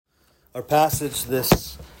Our passage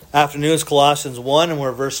this afternoon is Colossians 1, and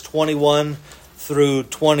we're verse 21 through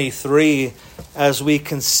 23 as we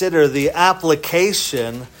consider the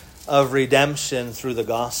application of redemption through the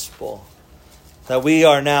gospel. That we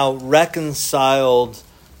are now reconciled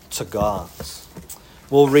to God.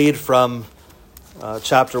 We'll read from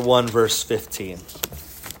chapter 1, verse 15.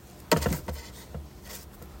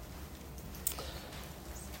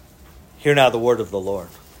 Hear now the word of the Lord.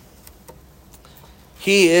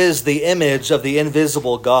 He is the image of the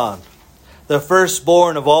invisible God, the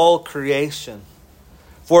firstborn of all creation.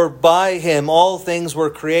 For by him all things were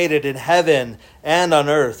created in heaven and on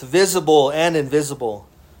earth, visible and invisible,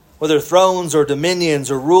 whether thrones or dominions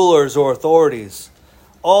or rulers or authorities.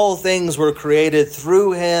 All things were created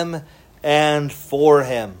through him and for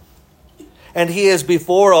him. And he is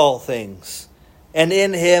before all things, and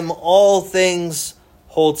in him all things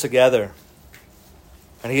hold together.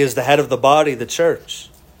 And he is the head of the body, the church.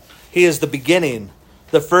 He is the beginning,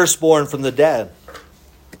 the firstborn from the dead,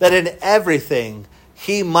 that in everything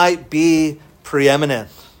he might be preeminent.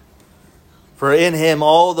 For in him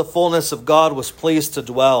all the fullness of God was pleased to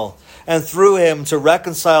dwell, and through him to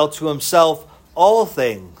reconcile to himself all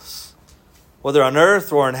things, whether on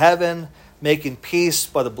earth or in heaven, making peace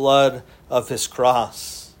by the blood of his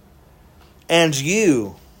cross. And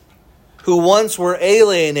you, who once were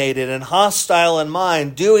alienated and hostile in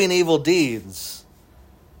mind, doing evil deeds,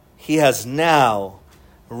 he has now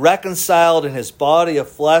reconciled in his body of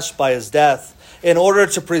flesh by his death, in order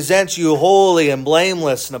to present you holy and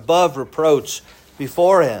blameless and above reproach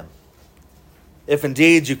before him. If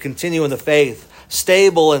indeed you continue in the faith,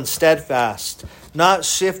 stable and steadfast, not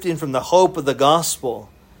shifting from the hope of the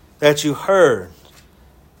gospel that you heard,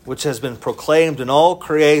 which has been proclaimed in all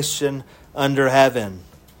creation under heaven,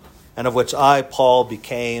 and of which I, Paul,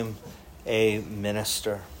 became a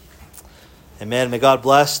minister. Amen. May God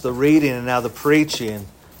bless the reading and now the preaching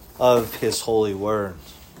of his holy word.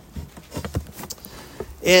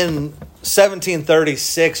 In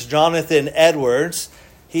 1736, Jonathan Edwards,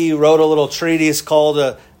 he wrote a little treatise called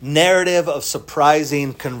A Narrative of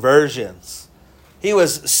Surprising Conversions. He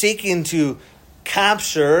was seeking to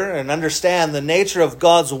capture and understand the nature of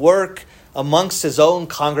God's work amongst his own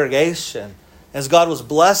congregation, as God was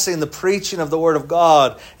blessing the preaching of the Word of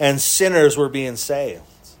God and sinners were being saved.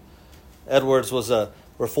 Edwards was a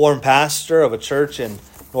Reformed pastor of a church in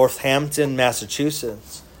Northampton,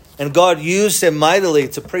 Massachusetts. And God used him mightily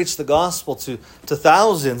to preach the gospel to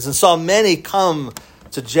thousands and saw many come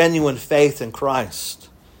to genuine faith in Christ.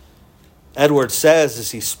 Edwards says,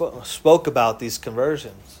 as he spoke about these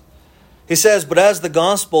conversions, he says, "But as the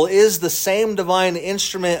gospel is the same divine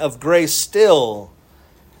instrument of grace still,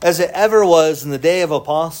 as it ever was in the day of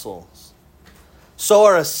apostles, so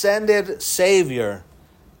our ascended Savior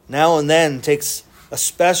now and then takes a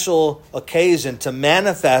special occasion to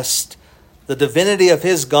manifest the divinity of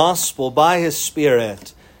his gospel by his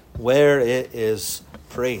Spirit where it is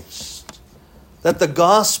preached." That the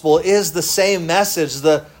gospel is the same message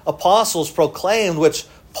the apostles proclaimed, which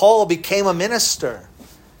Paul became a minister.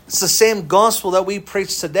 It's the same gospel that we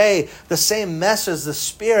preach today, the same message the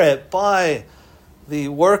Spirit by the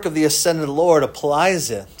work of the ascended Lord applies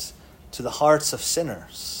it to the hearts of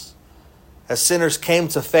sinners. As sinners came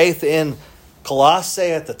to faith in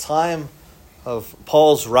Colossae at the time of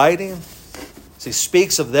Paul's writing, as he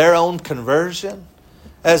speaks of their own conversion,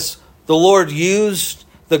 as the Lord used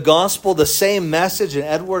the gospel, the same message in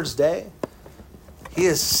Edward's day, he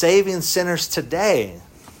is saving sinners today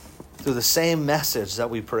through the same message that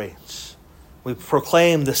we preach. We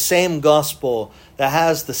proclaim the same gospel that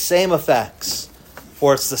has the same effects.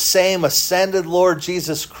 For it's the same ascended Lord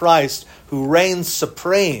Jesus Christ who reigns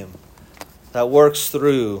supreme that works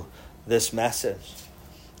through this message.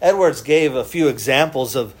 Edwards gave a few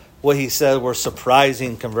examples of what he said were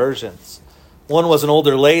surprising conversions. One was an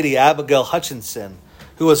older lady, Abigail Hutchinson,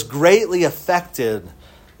 who was greatly affected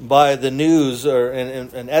by the news,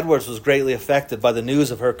 and Edwards was greatly affected by the news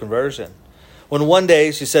of her conversion. When one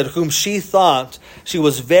day she said, whom she thought she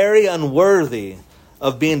was very unworthy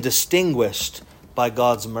of being distinguished by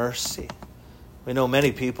God's mercy. We know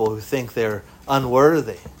many people who think they're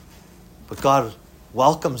unworthy, but God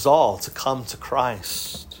welcomes all to come to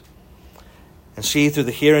Christ. And she, through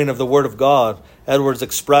the hearing of the word of God, Edwards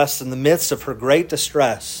expressed in the midst of her great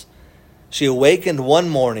distress, she awakened one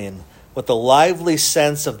morning with a lively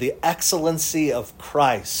sense of the excellency of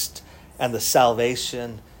Christ and the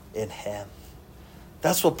salvation in him.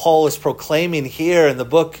 That's what Paul is proclaiming here in the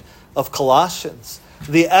book of Colossians.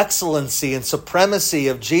 The excellency and supremacy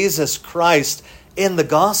of Jesus Christ in the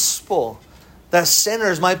gospel. that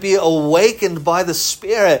sinners might be awakened by the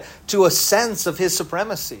Spirit to a sense of his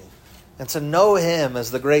supremacy. and to know him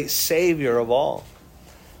as the great Savior of all.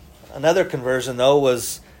 Another conversion, though,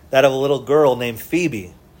 was that of a little girl named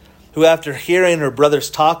Phoebe, who after hearing her brothers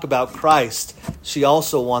talk about Christ, she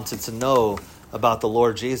also wanted to know about the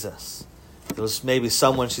Lord Jesus. It was maybe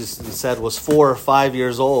someone she said was 4 or 5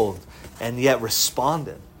 years old and yet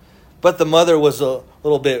responded. But the mother was a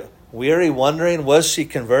little bit weary, wondering, was she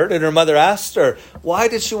converted? Her mother asked her, why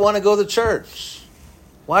did she want to go to church?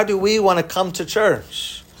 Why do we want to come to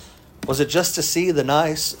church? Was it just to see the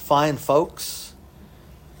nice, fine folks?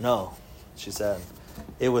 No, she said.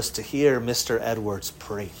 It was to hear Mr. Edwards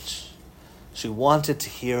preach. She wanted to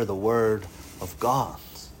hear the word of God.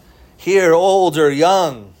 Here, old or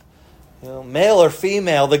young, male or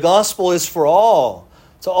female, the gospel is for all.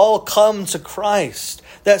 To all come to Christ.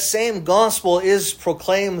 That same gospel is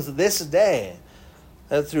proclaimed this day,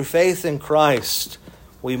 that through faith in Christ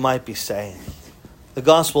we might be saved. The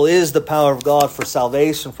gospel is the power of God for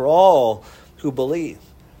salvation for all who believe.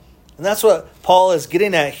 And that's what Paul is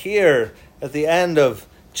getting at here at the end of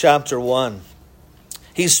chapter 1.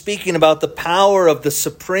 He's speaking about the power of the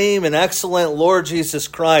supreme and excellent Lord Jesus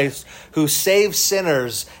Christ, who saves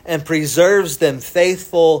sinners and preserves them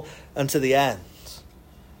faithful unto the end.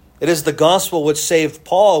 It is the gospel which saved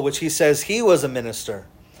Paul, which he says he was a minister.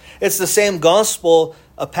 It's the same gospel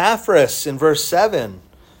Epaphras in verse 7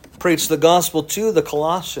 preached the gospel to the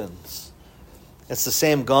Colossians. It's the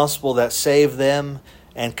same gospel that saved them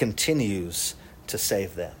and continues to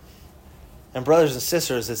save them. And brothers and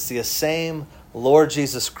sisters, it's the same Lord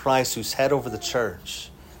Jesus Christ who's head over the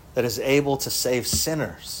church that is able to save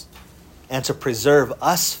sinners and to preserve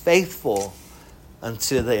us faithful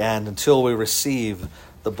until the end, until we receive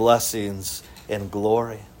the blessings and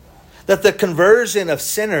glory. That the conversion of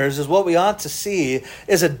sinners is what we ought to see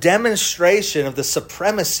is a demonstration of the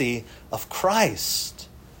supremacy of Christ.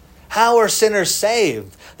 How are sinners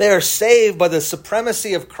saved? They are saved by the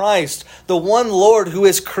supremacy of Christ. The one Lord who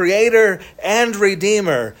is creator and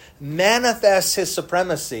redeemer manifests his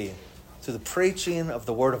supremacy through the preaching of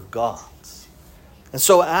the word of God. And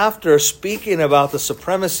so after speaking about the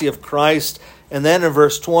supremacy of Christ, and then in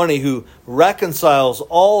verse 20, who reconciles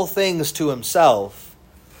all things to himself,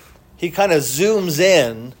 he kind of zooms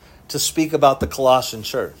in to speak about the Colossian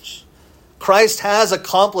church. Christ has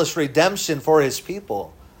accomplished redemption for his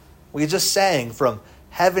people. We just sang, from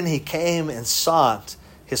heaven he came and sought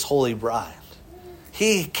his holy bride.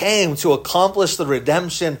 He came to accomplish the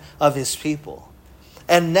redemption of his people.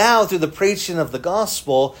 And now through the preaching of the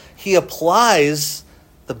gospel, he applies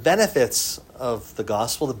the benefits of the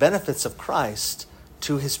gospel, the benefits of Christ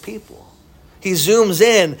to his people. He zooms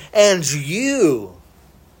in, and you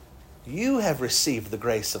have received the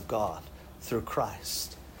grace of God through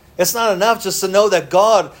Christ. It's not enough just to know that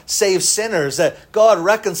God saves sinners, that God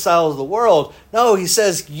reconciles the world. No, he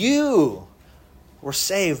says you were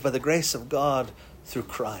saved by the grace of God through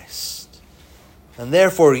Christ. And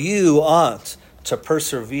therefore you ought to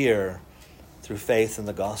persevere through faith in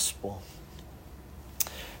the gospel.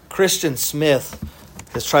 Christian Smith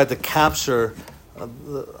has tried to capture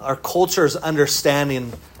our culture's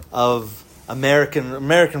understanding of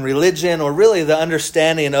American religion, or really the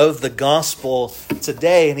understanding of the gospel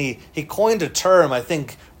today. And he coined a term I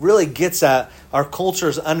think really gets at our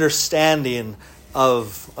culture's understanding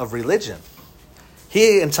of religion.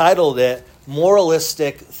 He entitled it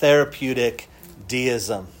moralistic therapeutic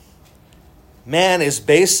deism. Man is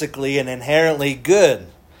basically and inherently good.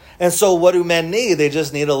 And so what do men need? They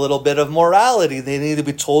just need a little bit of morality. They need to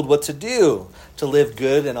be told what to do to live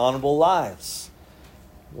good and honorable lives.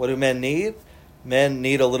 What do men need? Men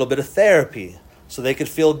need a little bit of therapy so they could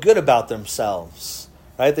feel good about themselves.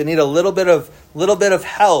 Right? They need a little bit of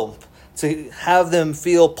help to have them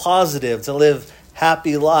feel positive, to live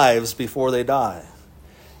happy lives before they die.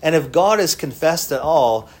 And if God is confessed at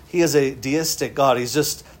all, he is a deistic God. He's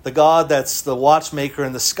just the God that's the watchmaker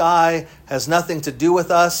in the sky, has nothing to do with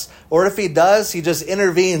us. Or if he does, he just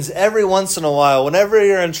intervenes every once in a while. Whenever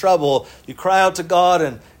you're in trouble, you cry out to God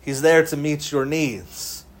and he's there to meet your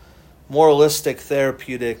needs. Moralistic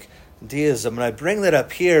therapeutic deism. And I bring that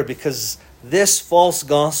up here because this false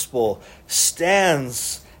gospel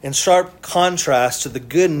stands in sharp contrast to the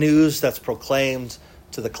good news that's proclaimed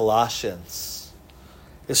to the Colossians.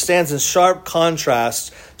 It stands in sharp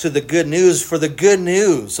contrast to the good news, for the good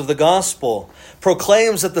news of the gospel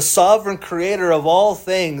proclaims that the sovereign creator of all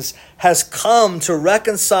things has come to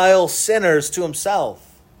reconcile sinners to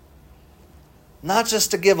himself. Not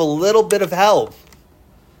just to give a little bit of help,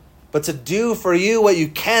 but to do for you what you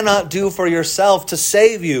cannot do for yourself, to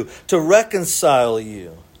save you, to reconcile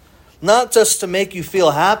you. Not just to make you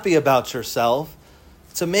feel happy about yourself,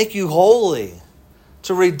 to make you holy,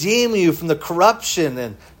 to redeem you from the corruption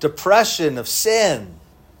and depression of sin,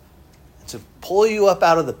 and to pull you up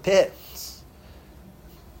out of the pit,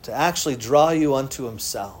 to actually draw you unto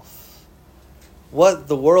himself. What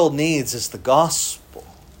the world needs is the gospel.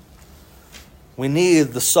 We need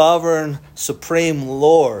the sovereign, supreme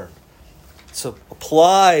Lord to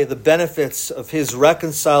apply the benefits of his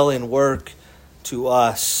reconciling work to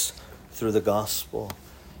us through the gospel.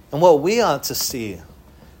 And what we ought to see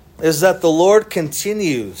is that the Lord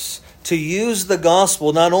continues to use the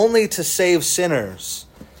gospel not only to save sinners,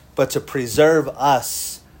 but to preserve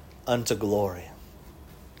us unto glory.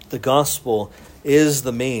 The gospel is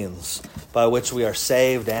the means by which we are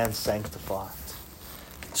saved and sanctified.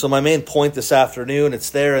 So my main point this afternoon, it's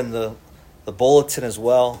there in the bulletin as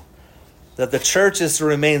well, that the church is to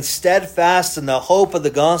remain steadfast in the hope of the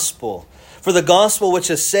gospel. For the gospel which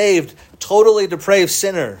has saved totally depraved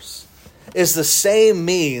sinners is the same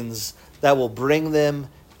means that will bring them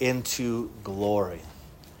into glory.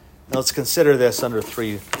 Now let's consider this under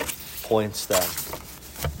 3 points then.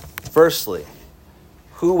 Firstly,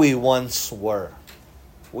 who we once were.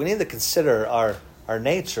 We need to consider our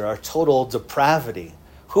nature, our total depravity.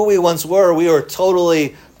 Who we once were, we were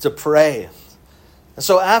totally depraved. And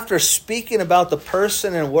so after speaking about the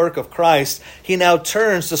person and work of Christ, he now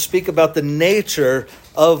turns to speak about the nature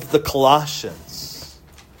of the Colossians.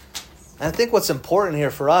 And I think what's important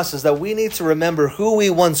here for us is that we need to remember who we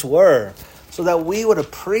once were so that we would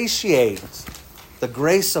appreciate the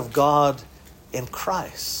grace of God in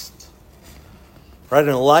Christ. Right,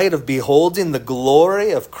 in light of beholding the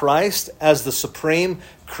glory of Christ as the supreme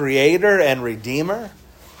creator and redeemer,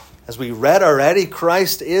 as we read already,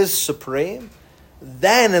 Christ is supreme.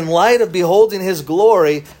 Then, in light of beholding his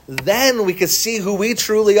glory, then we could see who we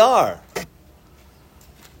truly are.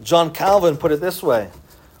 John Calvin put it this way: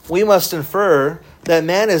 we must infer that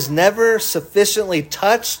man is never sufficiently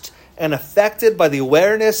touched and affected by the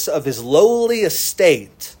awareness of his lowly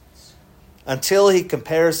estate until he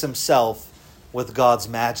compares himself with God's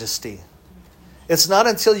majesty. It's not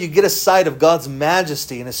until you get a sight of God's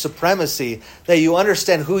majesty and his supremacy that you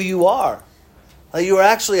understand who you are. That you are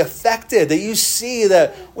actually affected, that you see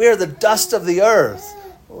that we are the dust of the earth.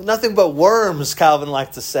 Nothing but worms, Calvin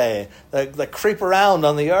liked to say, that creep around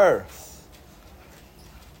on the earth.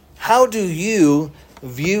 How do you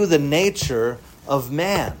view the nature of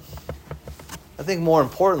man? I think more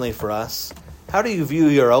importantly for us, how do you view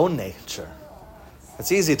your own nature?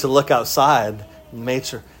 It's easy to look outside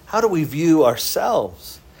nature. How do we view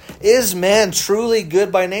ourselves? Is man truly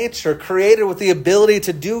good by nature, created with the ability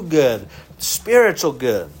to do good, spiritual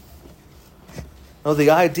good? No, the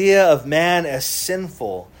idea of man as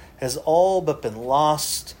sinful has all but been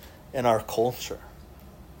lost in our culture,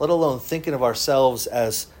 let alone thinking of ourselves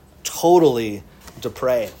as totally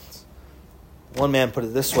depraved. One man put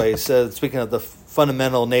it this way. He said, speaking of the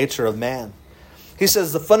fundamental nature of man, he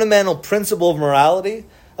says, the fundamental principle of morality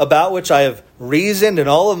about which I have reasoned in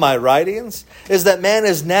all of my writings is that man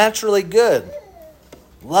is naturally good,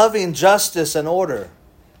 loving justice and order,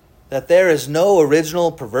 that there is no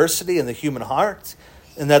original perversity in the human heart,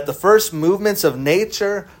 and that the first movements of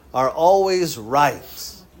nature are always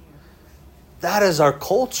right. That is our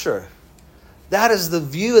culture. That is the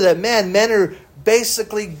view that men are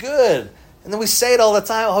basically good. And then we say it all the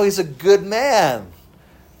time, oh, he's a good man.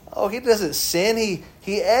 Oh, he doesn't sin.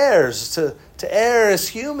 He errs. To err is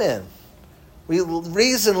human. We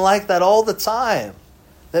reason like that all the time.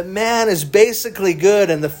 That man is basically good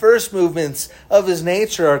and the first movements of his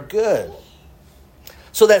nature are good.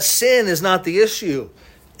 So that sin is not the issue.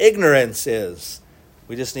 Ignorance is.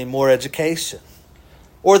 We just need more education.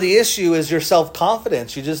 Or the issue is your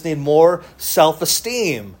self-confidence. You just need more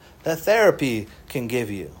self-esteem that therapy can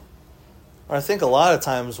give you. Or I think a lot of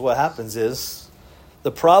times what happens is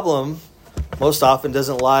the problem most often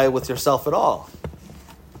doesn't lie with yourself at all.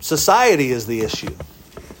 Society is the issue.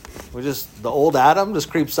 The old Adam just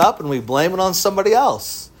creeps up and we blame it on somebody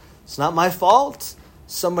else. It's not my fault.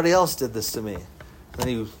 Somebody else did this to me. And then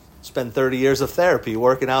you spend 30 years of therapy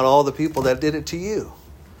working out all the people that did it to you.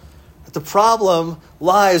 But the problem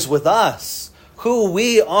lies with us, who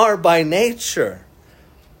we are by nature.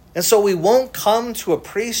 And so we won't come to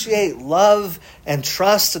appreciate love and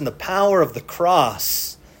trust in the power of the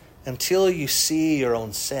cross until you see your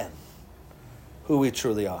own sin, who we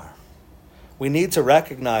truly are. We need to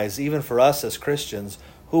recognize, even for us as Christians,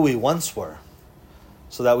 who we once were,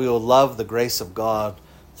 so that we will love the grace of God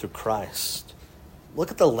through Christ.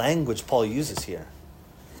 Look at the language Paul uses here.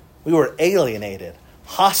 We were alienated,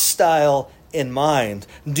 hostile in mind,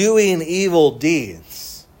 doing evil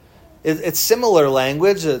deeds. It's similar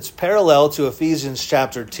language. It's parallel to Ephesians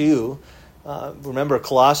chapter 2, Remember,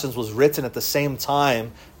 Colossians was written at the same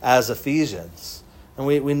time as Ephesians. And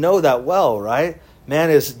we know that well, right? Man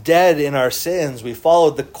is dead in our sins. We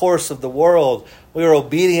followed the course of the world. We were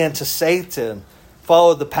obedient to Satan,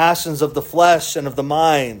 followed the passions of the flesh and of the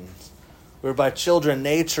mind. We were by children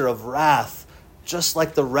nature of wrath, just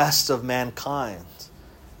like the rest of mankind.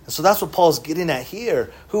 And so that's what Paul's getting at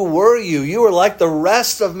here. Who were you? You were like the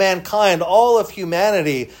rest of mankind, all of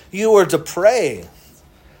humanity. You were depraved.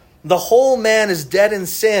 The whole man is dead in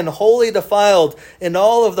sin, wholly defiled in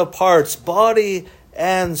all of the parts, body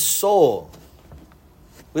and soul.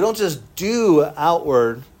 We don't just do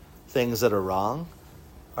outward things that are wrong.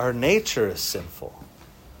 Our nature is sinful.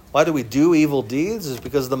 Why do we do evil deeds? It's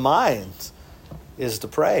because the mind is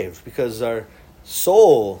depraved, because our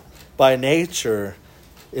soul by nature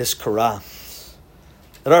is corrupt.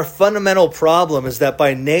 That our fundamental problem is that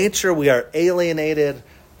by nature we are alienated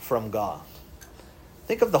from God.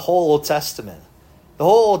 Think of the whole Old Testament. The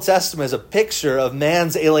whole Old Testament is a picture of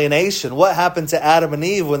man's alienation. What happened to Adam and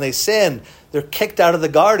Eve when they sinned? They're kicked out of the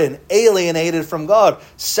garden, alienated from God,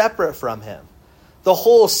 separate from him. The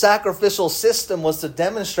whole sacrificial system was to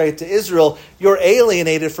demonstrate to Israel, you're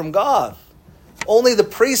alienated from God. Only the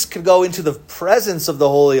priest could go into the presence of the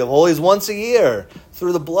Holy of Holies once a year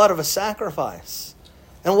through the blood of a sacrifice.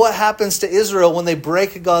 And what happens to Israel when they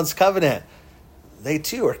break God's covenant? They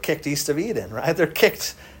too are kicked east of Eden, right? They're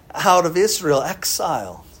kicked out of Israel,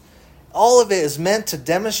 exiled. All of it is meant to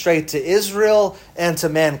demonstrate to Israel and to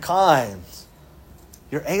mankind,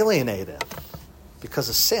 you're alienated because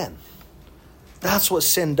of sin. That's what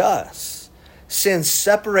sin does. Sin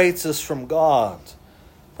separates us from God,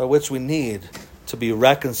 by which we need to be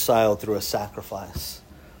reconciled through a sacrifice.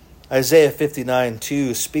 Isaiah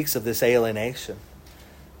 59:2 speaks of this alienation.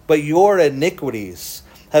 But your iniquities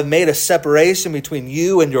have made a separation between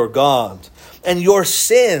you and your God, and your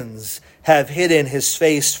sins have hidden his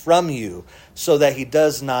face from you, so that he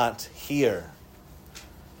does not hear.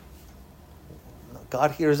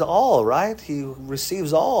 God hears all, right? He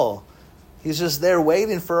receives all. He's just there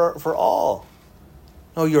waiting for all.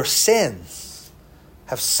 No, your sins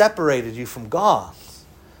have separated you from God.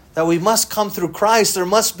 That we must come through Christ. There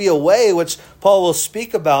must be a way, which Paul will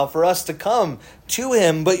speak about, for us to come to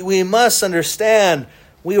him. But we must understand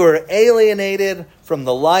we were alienated from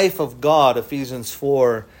the life of God, Ephesians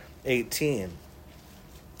 4:18.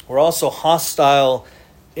 We're also hostile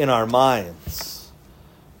in our minds.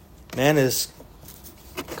 Man is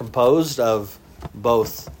composed of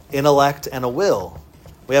both intellect and a will.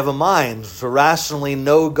 We have a mind to rationally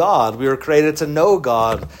know God. We were created to know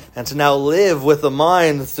God and to now live with a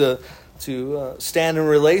mind to stand in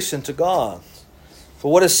relation to God. But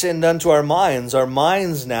what has sin done to our minds? Our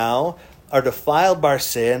minds now are defiled by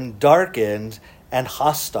sin, darkened, and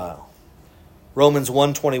hostile. Romans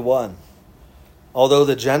 1:21. Although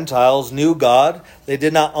the Gentiles knew God, they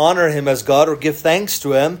did not honor him as God or give thanks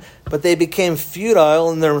to him, but they became futile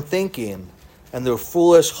in their thinking, and their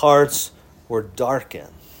foolish hearts were darkened.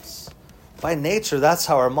 By nature, that's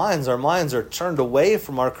how our minds are turned away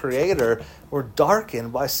from our Creator. We're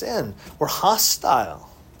darkened by sin. We're hostile.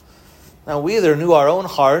 Now, we either knew our own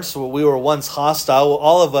hearts, or we were once hostile.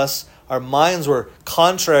 All of us, our minds were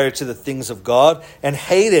contrary to the things of God and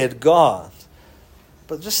hated God.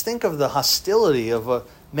 But just think of the hostility of a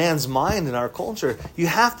man's mind in our culture. You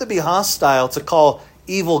have to be hostile to call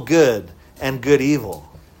evil good and good evil.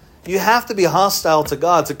 You have to be hostile to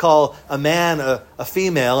God to call a man a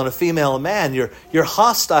female and a female a man. You're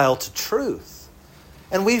hostile to truth.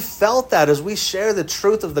 And we've felt that as we share the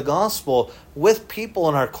truth of the gospel with people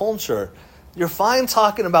in our culture. You're fine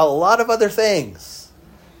talking about a lot of other things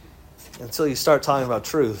until you start talking about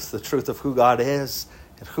truth, the truth of who God is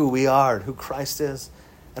and who we are and who Christ is.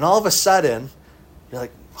 And all of a sudden, you're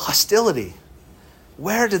like, hostility.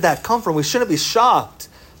 Where did that come from? We shouldn't be shocked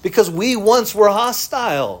because we once were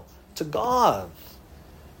hostile to God.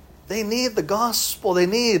 They need the gospel. They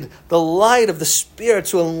need the light of the Spirit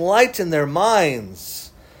to enlighten their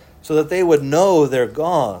minds so that they would know their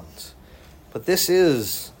God. But this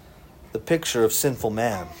is the picture of sinful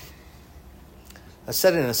man. I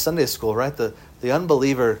said it in a Sunday school, right? The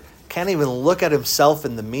unbeliever can't even look at himself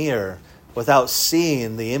in the mirror without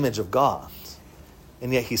seeing the image of God.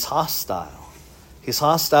 And yet he's hostile. He's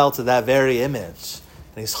hostile to that very image.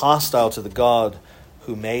 And he's hostile to the God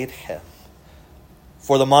who made him.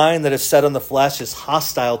 For the mind that is set on the flesh is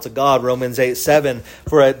hostile to God, Romans 8:7.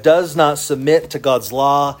 For it does not submit to God's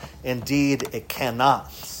law. Indeed, it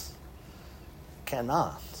cannot. It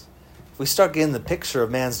cannot. If we start getting the picture of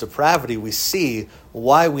man's depravity, we see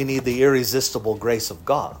why we need the irresistible grace of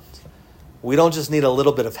God. We don't just need a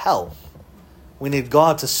little bit of help. We need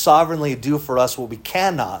God to sovereignly do for us what we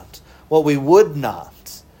cannot, what we would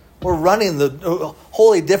not. We're running the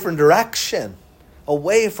wholly different direction,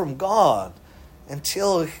 away from God,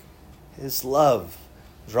 until his love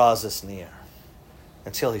draws us near,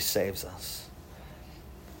 until he saves us.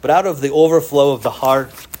 But out of the overflow of the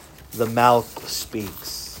heart, the mouth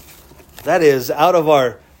speaks. That is, out of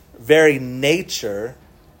our very nature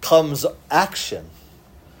comes action.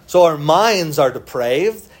 So our minds are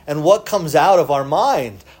depraved, and what comes out of our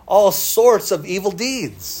mind? All sorts of evil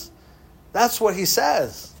deeds. That's what he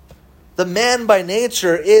says. The man by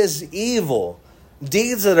nature is evil.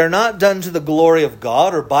 Deeds that are not done to the glory of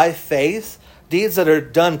God or by faith, deeds that are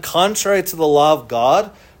done contrary to the law of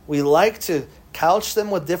God, we like to couch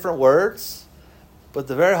them with different words, but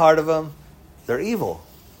the very heart of them, they're evil.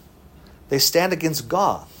 They stand against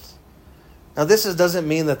God. Now this doesn't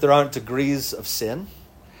mean that there aren't degrees of sin,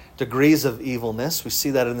 degrees of evilness. We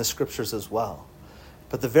see that in the scriptures as well.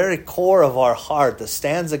 But the very core of our heart that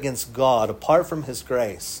stands against God, apart from his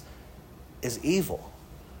grace, is evil.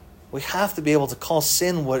 We have to be able to call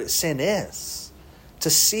sin what sin is, to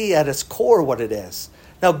see at its core what it is.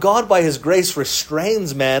 Now, God, by his grace,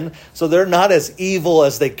 restrains men so they're not as evil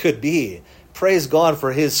as they could be. Praise God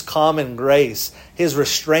for his common grace, his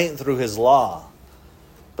restraint through his law.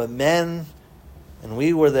 But men, and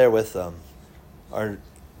we were there with them, our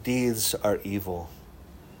deeds are evil.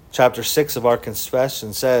 Chapter 6 of our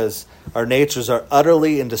confession says, our natures are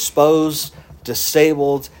utterly indisposed,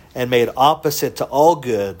 disabled, and made opposite to all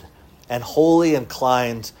good, and wholly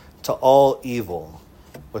inclined to all evil,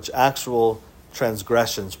 which actual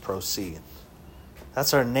transgressions proceed.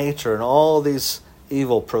 That's our nature, and all these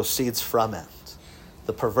evil proceeds from it.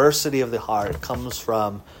 The perversity of the heart comes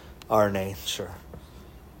from our nature.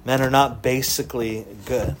 Men are not basically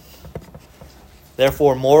good.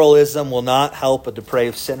 Therefore, moralism will not help a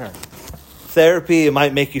depraved sinner. Therapy, it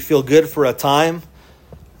might make you feel good for a time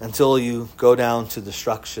until you go down to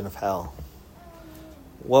destruction of hell.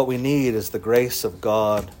 What we need is the grace of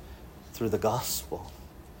God through the gospel.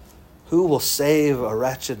 Who will save a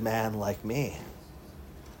wretched man like me?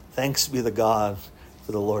 Thanks be to God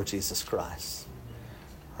for the Lord Jesus Christ.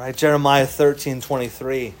 Right? Jeremiah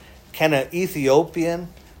 13:23. Can an Ethiopian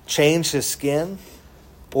change his skin,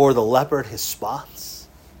 or the leopard his spots?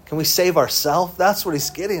 Can we save ourselves? That's what he's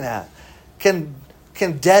getting at. Can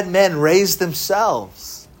dead men raise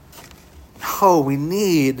themselves? No, we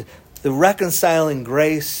need the reconciling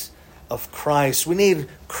grace of Christ. We need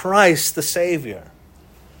Christ the Savior.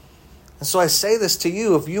 And so I say this to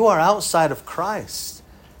you, if you are outside of Christ,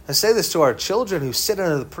 I say this to our children who sit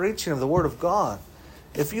under the preaching of the Word of God.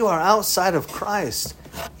 If you are outside of Christ,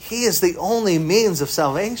 he is the only means of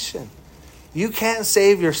salvation. You can't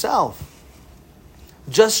save yourself.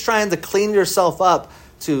 Just trying to clean yourself up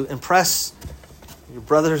to impress your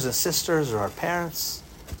brothers and sisters or our parents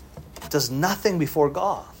does nothing before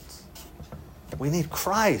God. We need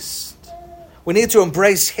Christ. We need to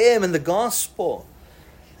embrace him in the gospel.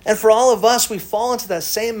 And for all of us, we fall into that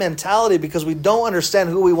same mentality because we don't understand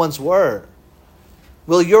who we once were.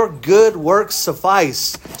 Will your good works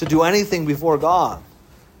suffice to do anything before God?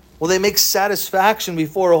 Will they make satisfaction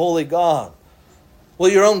before a holy God? Will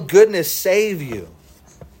your own goodness save you?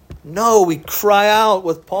 No, we cry out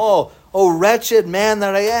with Paul, "O wretched man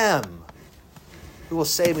that I am, who will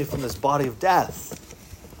save me from this body of death?"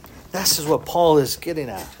 This is what Paul is getting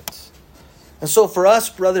at. And so for us,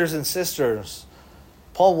 brothers and sisters,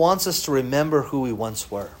 Paul wants us to remember who we once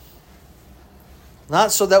were.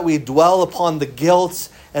 Not so that we dwell upon the guilt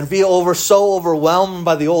and be so overwhelmed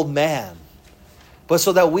by the old man, but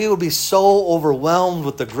so that we would be so overwhelmed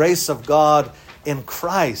with the grace of God in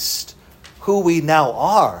Christ, who we now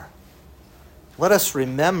are. Let us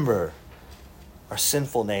remember our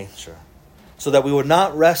sinful nature, so that we would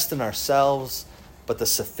not rest in ourselves, but the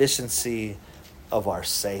sufficiency of our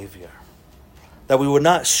Savior. That we would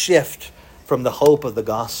not shift from the hope of the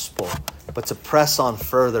gospel, but to press on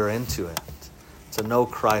further into it, to know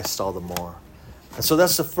Christ all the more. And so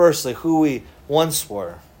that's the firstly, who we once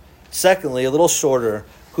were. Secondly, a little shorter,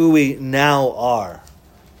 who we now are.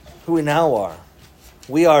 Who we now are.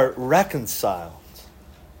 We are reconciled.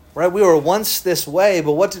 Right? We were once this way,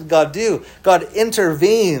 but what did God do? God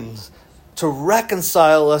intervened to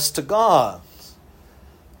reconcile us to God.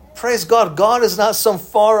 Praise God. God is not some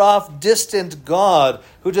far-off, distant God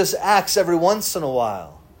who just acts every once in a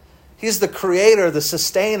while. He's the creator, the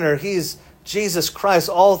sustainer. He's Jesus Christ.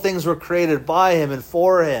 All things were created by him and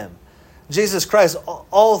for him. Jesus Christ,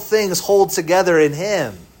 all things hold together in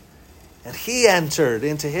him. And he entered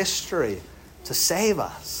into history to save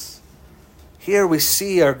us. Here we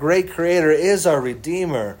see our great creator is our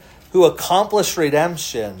Redeemer, who accomplished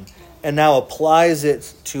redemption and now applies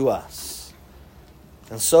it to us.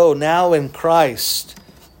 And so now in Christ,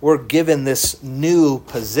 we're given this new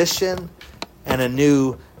position and a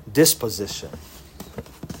new disposition.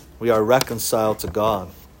 We are reconciled to God.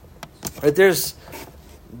 Right? There's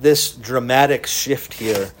this dramatic shift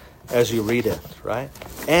here as you read it, right?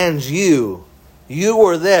 And you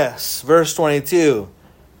were this, verse 22.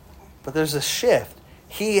 But there's a shift.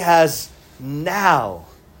 He has now.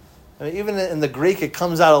 I mean, even in the Greek, it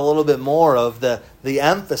comes out a little bit more of the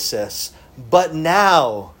emphasis. But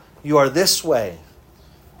now you are this way.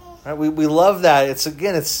 Right? We love that.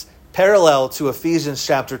 It's parallel to Ephesians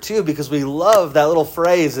chapter 2 because we love that little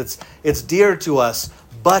phrase. It's dear to us.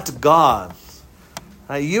 But God.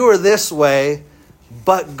 Right? You are this way,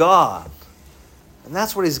 but God. And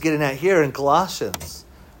that's what he's getting at here in Colossians.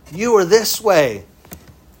 You are this way.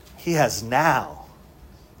 He has now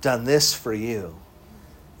done this for you.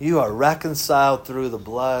 You are reconciled through the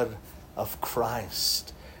blood of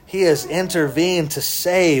Christ. He has intervened to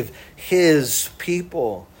save his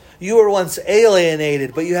people. You were once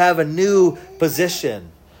alienated, but you have a new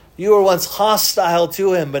position. You were once hostile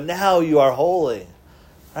to him, but now you are holy.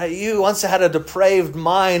 Right? You once had a depraved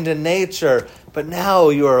mind and nature, but now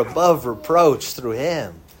you are above reproach through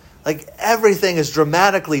him. Like everything is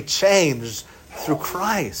dramatically changed through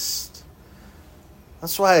Christ.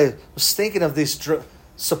 That's why I was thinking of these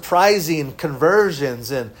surprising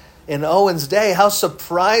conversions in Owen's day. How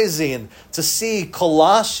surprising to see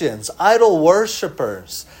Colossians, idol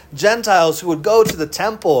worshipers, Gentiles who would go to the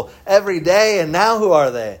temple every day, and now who are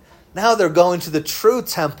they? Now they're going to the true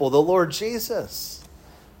temple, the Lord Jesus.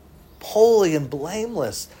 Holy and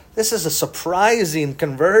blameless. This is a surprising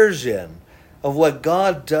conversion of what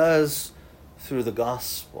God does through the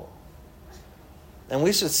gospel. And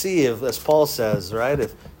we should see, if, as Paul says, right?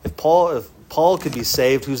 If Paul could be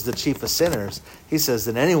saved, who's the chief of sinners, he says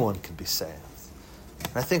that anyone can be saved.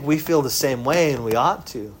 And I think we feel the same way, and we ought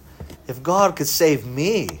to. If God could save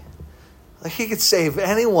me, like he could save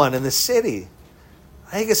anyone in the city.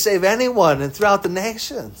 He could save anyone and throughout the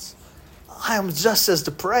nations. I am just as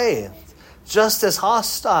depraved, just as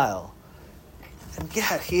hostile. And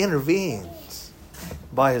yet he intervenes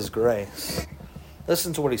by his grace.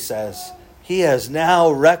 Listen to what he says. He has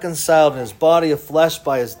now reconciled in his body of flesh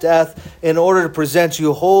by his death in order to present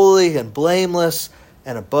you holy and blameless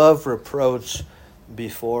and above reproach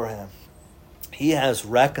before him. He has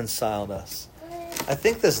reconciled us. I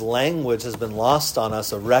think this language has been lost on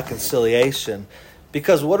us of reconciliation,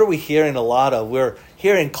 because what are we hearing a lot of? We're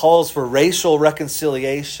hearing calls for racial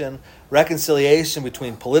reconciliation, reconciliation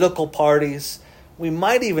between political parties. We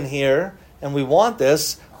might even hear, and we want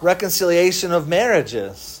this, reconciliation of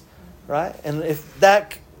marriages, right? And if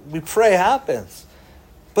that, we pray, happens.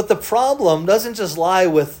 But the problem doesn't just lie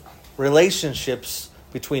with relationships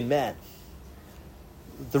between men.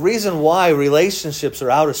 The reason why relationships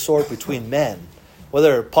are out of sort between men,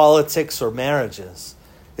 whether politics or marriages,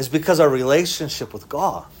 is because our relationship with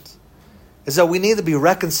God is that we need to be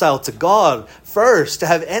reconciled to God first to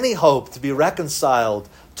have any hope to be reconciled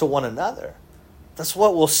to one another. That's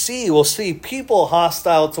what we'll see. We'll see people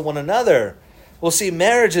hostile to one another. We'll see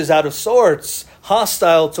marriages out of sorts,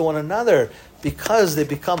 hostile to one another, because they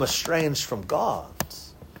become estranged from God.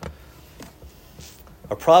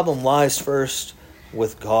 Our problem lies first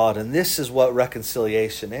with God, and this is what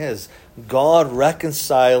reconciliation is. God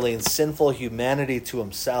reconciling sinful humanity to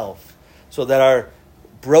himself so that our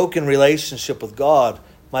broken relationship with God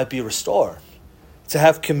might be restored, to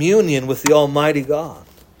have communion with the Almighty God.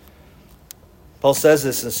 Paul says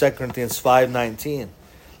this in 2 Corinthians 5:19.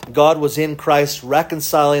 God was in Christ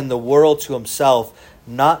reconciling the world to himself,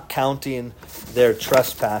 not counting their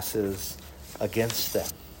trespasses against them.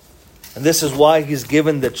 And this is why he's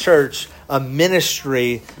given the church a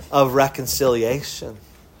ministry of reconciliation.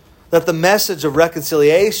 That the message of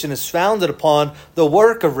reconciliation is founded upon the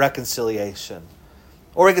work of reconciliation.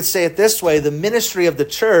 Or we could say it this way, the ministry of the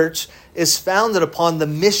church is founded upon the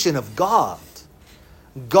mission of God.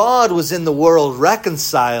 God was in the world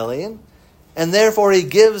reconciling, and therefore he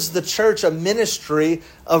gives the church a ministry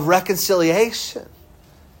of reconciliation.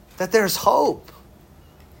 That there's hope.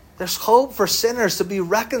 There's hope for sinners to be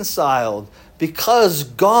reconciled because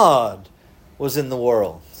God was in the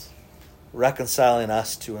world, reconciling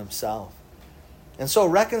us to himself. And so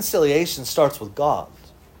reconciliation starts with God.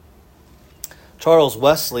 Charles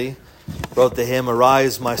Wesley wrote the hymn,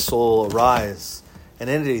 "Arise, my soul, arise." And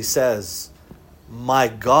in it he says, "My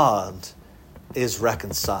God is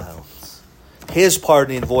reconciled. His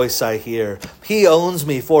pardoning voice I hear. He owns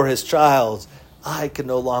me for his child. I can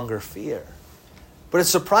no longer fear." But it's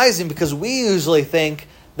surprising because we usually think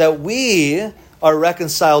that we are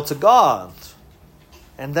reconciled to God.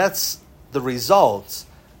 And that's the result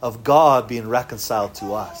of God being reconciled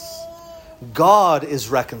to us. God is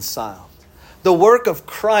reconciled. The work of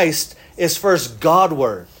Christ is first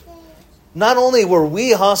Godward. Not only were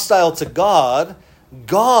we hostile to God,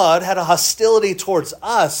 God had a hostility towards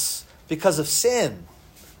us because of sin.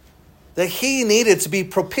 That he needed to be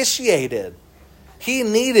propitiated. He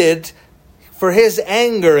needed for his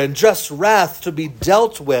anger and just wrath to be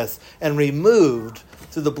dealt with and removed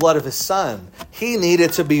through the blood of his Son. He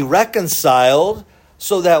needed to be reconciled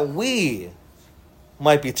so that we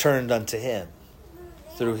might be turned unto him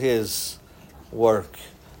through his work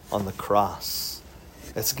on the cross.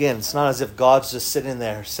 It's not as if God's just sitting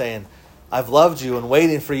there saying, I've loved you and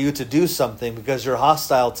waiting for you to do something because you're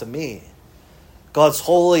hostile to me. God's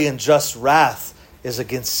holy and just wrath is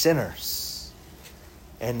against sinners.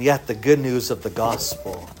 And yet the good news of the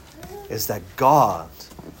gospel is that God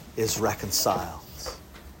is reconciled.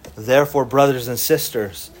 Therefore, brothers and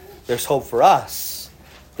sisters, there's hope for us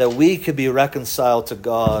that we could be reconciled to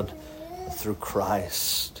God through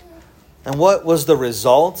Christ. And what was the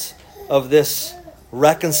result of this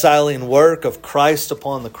reconciling work of Christ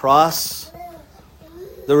upon the cross?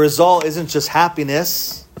 The result isn't just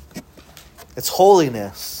happiness, it's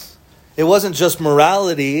holiness. It wasn't just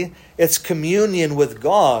morality, it's communion with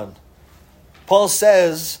God. Paul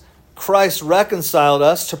says Christ reconciled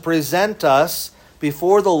us to present us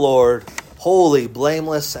before the Lord holy,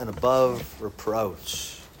 blameless, and above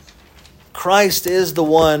reproach. Christ is the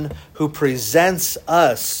one who presents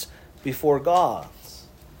us before God.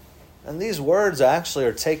 And these words actually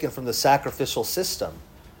are taken from the sacrificial system,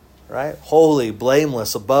 right? Holy,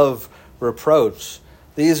 blameless, above reproach.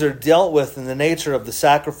 These are dealt with in the nature of the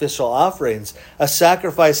sacrificial offerings. A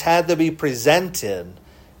sacrifice had to be presented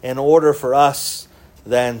in order for us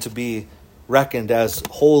then to be reckoned as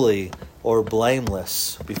holy or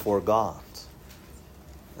blameless before God.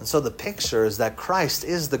 And so the picture is that Christ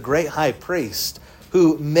is the great high priest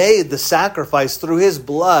who made the sacrifice through his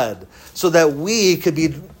blood so that we could be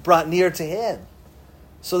brought near to him.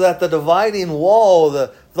 So that the dividing wall,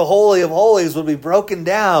 the Holy of Holies, would be broken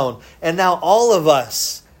down. And now all of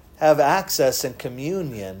us have access and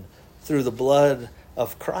communion through the blood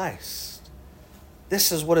of Christ.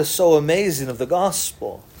 This is what is so amazing of the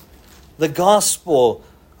gospel. The gospel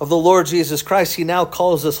of the Lord Jesus Christ, he now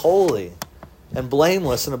calls us holy and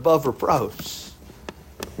blameless and above reproach.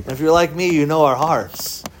 And if you're like me, you know our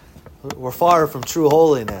hearts. We're far from true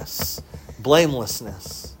holiness,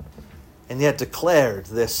 blamelessness, and yet declared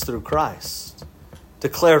this through Christ.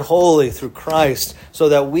 Declared holy through Christ so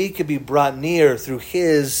that we could be brought near through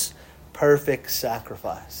his perfect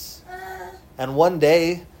sacrifice. And one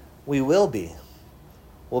day we will be.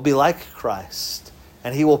 We'll be like Christ.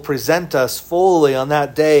 And he will present us fully on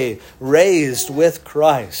that day, raised with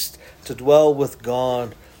Christ to dwell with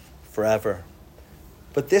God forever.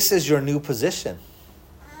 But this is your new position.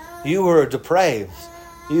 You are depraved.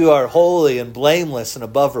 You are holy and blameless and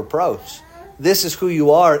above reproach. This is who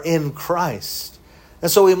you are in Christ. And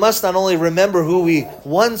so we must not only remember who we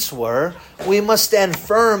once were, we must stand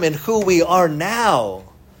firm in who we are now,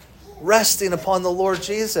 resting upon the Lord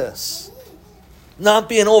Jesus. Not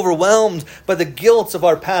being overwhelmed by the guilt of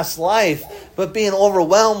our past life, but being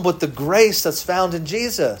overwhelmed with the grace that's found in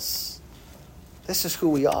Jesus. This is who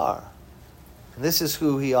we are. And this is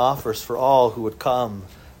who he offers for all who would come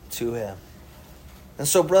to him. And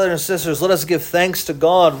so, brothers and sisters, let us give thanks to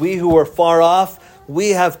God. We who are far off,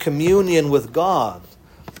 we have communion with God.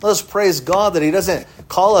 Let us praise God that he doesn't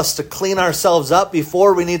call us to clean ourselves up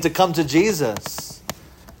before we need to come to Jesus.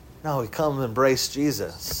 No, we come and embrace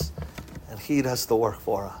Jesus. And he does the work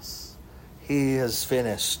for us. He has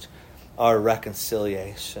finished our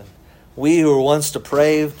reconciliation. We who were once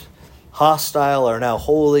depraved, hostile, are now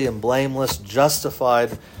holy and blameless,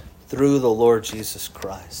 justified through the Lord Jesus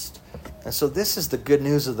Christ. And so this is the good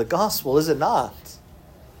news of the gospel, is it not?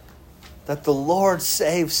 That the Lord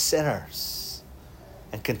saves sinners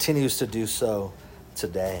and continues to do so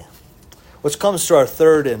today. Which comes to our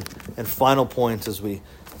third and final point as we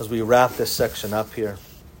wrap this section up here.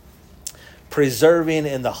 Preserving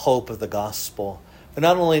in the hope of the gospel. We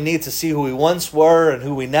not only need to see who we once were and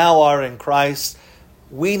who we now are in Christ,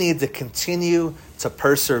 we need to continue to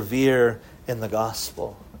persevere in the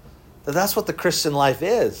gospel. That's what the Christian life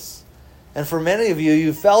is. And for many of you,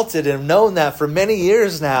 you've felt it and known that for many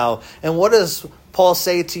years now. And what does Paul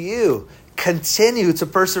say to you? Continue to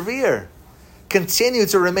persevere. Continue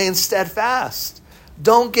to remain steadfast.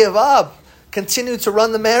 Don't give up. Continue to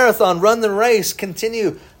run the marathon, run the race,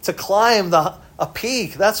 continue to climb a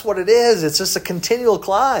peak. That's what it is. It's just a continual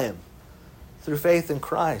climb. through faith in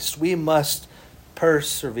Christ. We must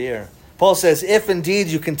persevere. Paul says, if indeed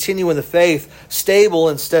you continue in the faith, stable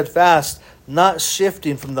and steadfast, not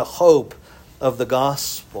shifting from the hope of the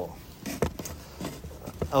gospel.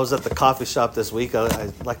 I was at the coffee shop this week.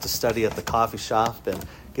 I like to study at the coffee shop and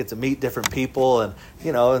get to meet different people. And,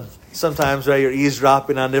 sometimes you're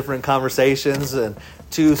eavesdropping on different conversations and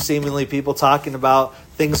two seemingly people talking about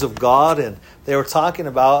things of God. And they were talking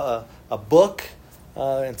about a book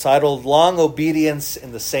entitled Long Obedience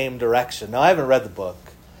in the Same Direction. Now, I haven't read the book,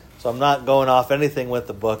 so I'm not going off anything with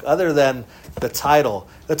the book other than the title.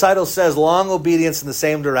 The title says Long Obedience in the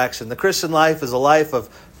Same Direction. The Christian life is a life of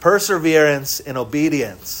perseverance in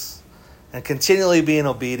obedience and continually being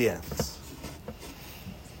obedient.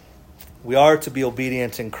 We are to be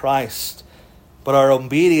obedient in Christ, but our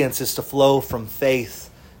obedience is to flow from faith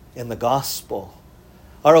in the gospel.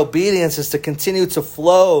 Our obedience is to continue to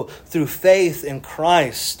flow through faith in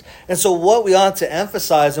Christ. And so what we ought to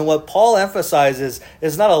emphasize, and what Paul emphasizes,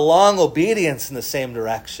 is not a long obedience in the same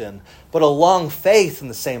direction, but a long faith in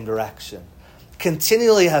the same direction.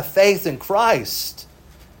 Continually have faith in Christ.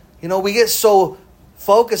 We get so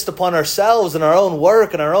focused upon ourselves and our own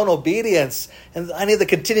work and our own obedience, and I need to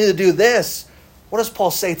continue to do this. What does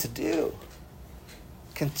Paul say to do?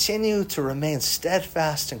 Continue to remain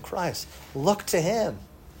steadfast in Christ. Look to Him.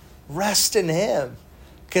 Rest in Him.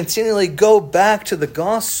 Continually go back to the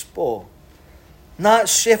gospel. Not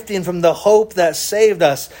shifting from the hope that saved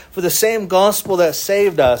us. For the same gospel that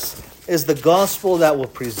saved us is the gospel that will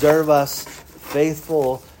preserve us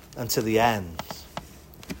faithful unto the end.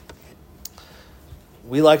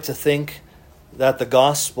 We like to think that the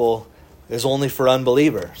gospel is only for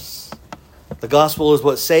unbelievers. The gospel is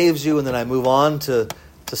what saves you, and then I move on to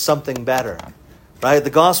something better. Right? The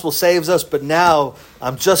gospel saves us, but now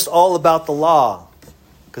I'm just all about the law.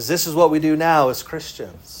 Because this is what we do now as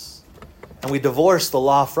Christians. And we divorce the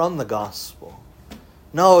law from the gospel.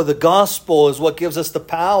 No, the gospel is what gives us the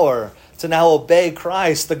power to now obey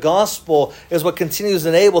Christ. The gospel is what continues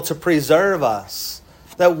and able to preserve us.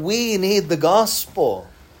 That we need the gospel.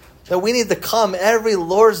 That we need to come every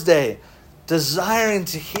Lord's Day desiring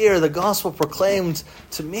to hear the gospel proclaimed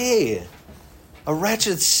to me, a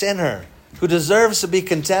wretched sinner who deserves to be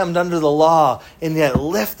condemned under the law and yet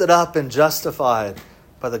lifted up and justified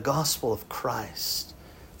by the gospel of Christ.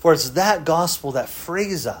 For it's that gospel that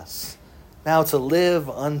frees us now to live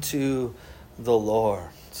unto the Lord.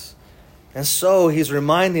 And so he's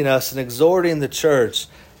reminding us and exhorting the church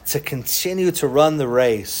to continue to run the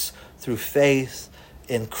race through faith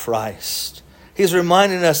in Christ. He's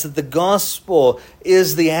reminding us that the gospel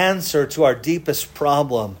is the answer to our deepest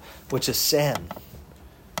problem, which is sin.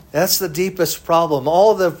 That's the deepest problem.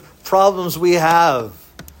 All the problems we have,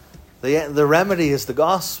 the remedy is the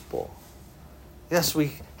gospel. Yes,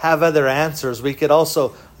 we have other answers. We could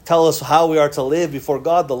also tell us how we are to live before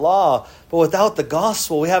God, the law. But without the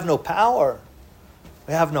gospel, we have no power.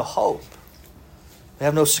 We have no hope. We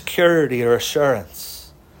have no security or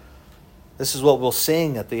assurance. This is what we'll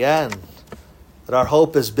sing at the end. That our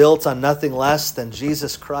hope is built on nothing less than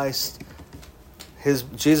Jesus Christ,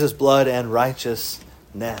 Jesus' blood and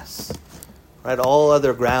righteousness. Right? All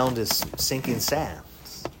other ground is sinking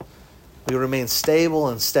sands. We remain stable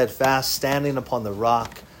and steadfast, standing upon the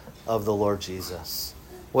rock of the Lord Jesus.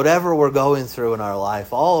 Whatever we're going through in our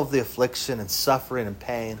life, all of the affliction and suffering and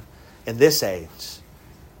pain in this age,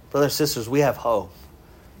 brothers and sisters, we have hope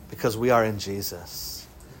because we are in Jesus.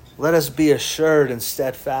 Let us be assured and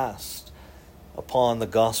steadfast upon the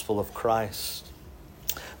gospel of Christ.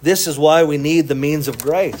 This is why we need the means of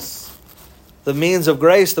grace. The means of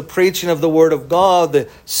grace, the preaching of the word of God, the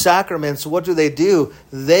sacraments, what do?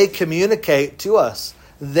 They communicate to us.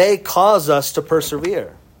 They cause us to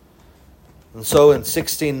persevere. And so in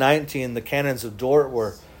 1619, the canons of Dort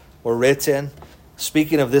were written,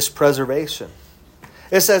 speaking of this preservation.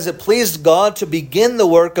 It says, it pleased God to begin the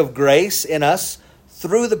work of grace in us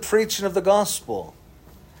through the preaching of the gospel.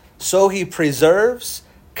 So he preserves,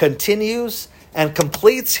 continues, and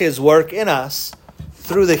completes his work in us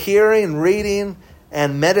through the hearing, reading,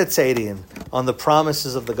 and meditating on the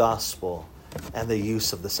promises of the gospel and the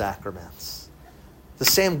use of the sacraments. The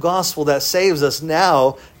same gospel that saves us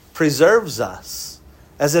now preserves us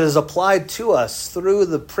as it is applied to us through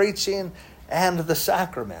the preaching and the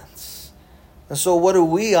sacraments. And so what do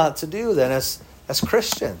we ought to do then as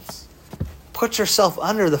Christians? Put yourself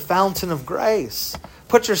under the fountain of grace.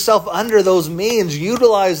 Put yourself under those means.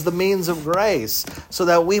 Utilize the means of grace so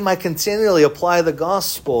that we might continually apply the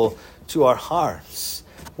gospel to our hearts.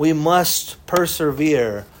 We must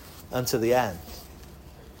persevere unto the end.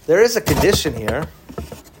 There is a condition here.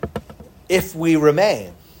 If we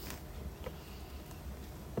remain.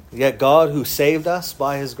 Yet God, who saved us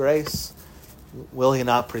by his grace, will he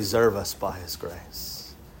not preserve us by his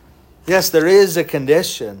grace? Yes, there is a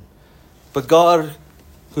condition, but God,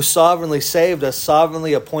 who sovereignly saved us,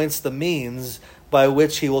 sovereignly appoints the means by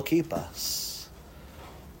which he will keep us.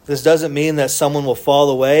 This doesn't mean that someone will fall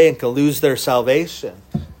away and can lose their salvation,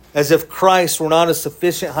 as if Christ were not a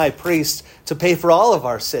sufficient high priest to pay for all of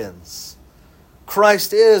our sins.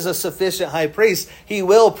 Christ is a sufficient high priest. He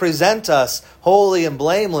will present us holy and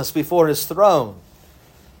blameless before his throne.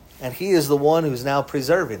 And he is the one who's now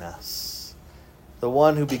preserving us. The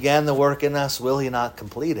one who began the work in us, will he not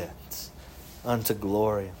complete it unto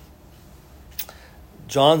glory?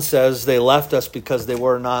 John says they left us because they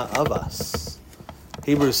were not of us.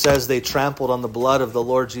 Hebrews says they trampled on the blood of the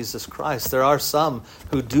Lord Jesus Christ. There are some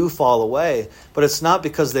who do fall away, but it's not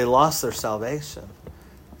because they lost their salvation.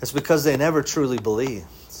 It's because they never truly believed.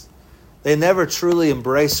 They never truly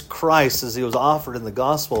embraced Christ as he was offered in the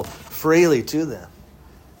gospel freely to them.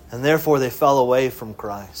 And therefore they fell away from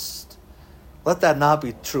Christ. Let that not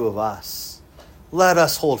be true of us. Let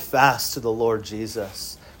us hold fast to the Lord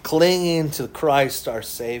Jesus, clinging to Christ our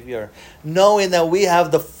Savior, knowing that we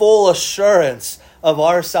have the full assurance of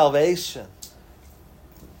our salvation.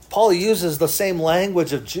 Paul uses the same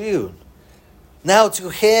language of Jude. Now to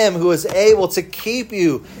him who is able to keep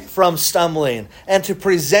you from stumbling and to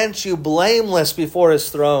present you blameless before his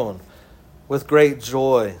throne with great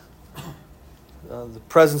joy. The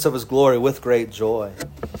presence of his glory with great joy.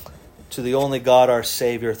 To the only God our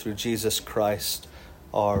Savior through Jesus Christ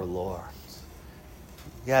our Lord.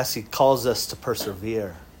 Yes, he calls us to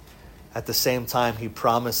persevere. At the same time, he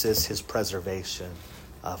promises his preservation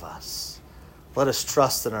of us. Let us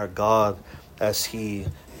trust in our God as he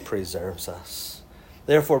preserves us.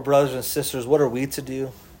 Therefore, brothers and sisters, what are we to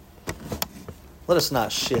do? Let us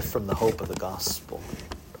not shift from the hope of the gospel.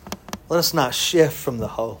 Let us not shift from the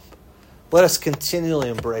hope. Let us continually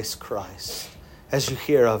embrace Christ as you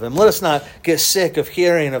hear of him. Let us not get sick of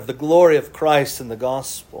hearing of the glory of Christ in the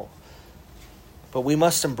gospel. But we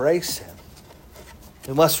must embrace him.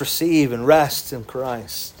 We must receive and rest in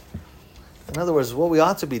Christ. In other words, what we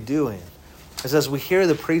ought to be doing is, as we hear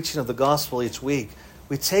the preaching of the gospel each week,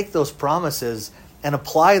 we take those promises and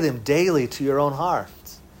apply them daily to your own heart.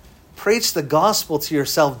 Preach the gospel to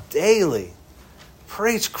yourself daily.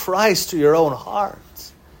 Preach Christ to your own heart.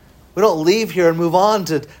 We don't leave here and move on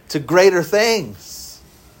to greater things.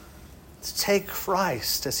 To take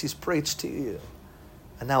Christ as he's preached to you.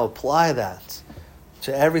 And now apply that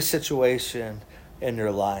to every situation in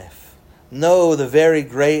your life. Know the very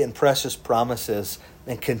great and precious promises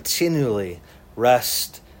and continually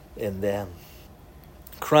rest in them.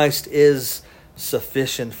 Christ is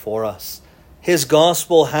sufficient for us. His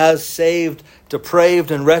gospel has saved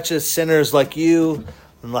depraved and wretched sinners like you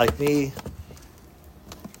and like me.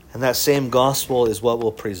 And that same gospel is what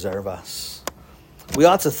will preserve us. We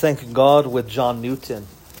ought to thank God with John Newton.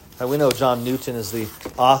 And we know John Newton is the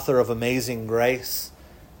author of Amazing Grace.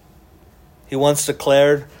 He once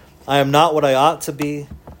declared, "I am not what I ought to be.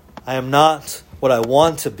 I am not what I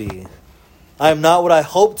want to be. I am not what I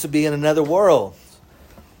hope to be in another world.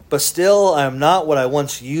 But still, I am not what I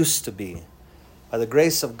once used to be. By the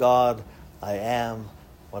grace of God, I am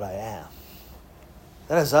what I am."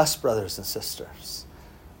 That is us, brothers and sisters.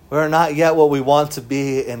 We are not yet what we want to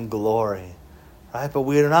be in glory, right? But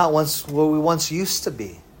we are not what we once used to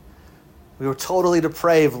be. We were totally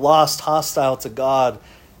depraved, lost, hostile to God,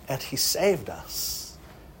 and he saved us,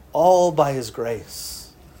 all by his grace.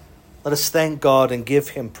 Let us thank God and give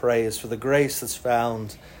him praise for the grace that's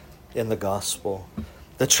found in the gospel.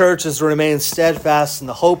 The church is to remain steadfast in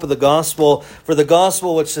the hope of the gospel, for the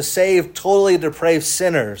gospel which to save totally depraved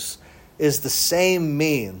sinners is the same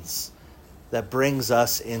means that brings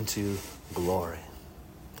us into glory.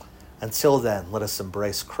 Until then, let us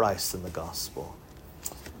embrace Christ in the gospel.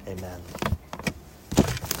 Amen.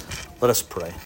 Let us pray.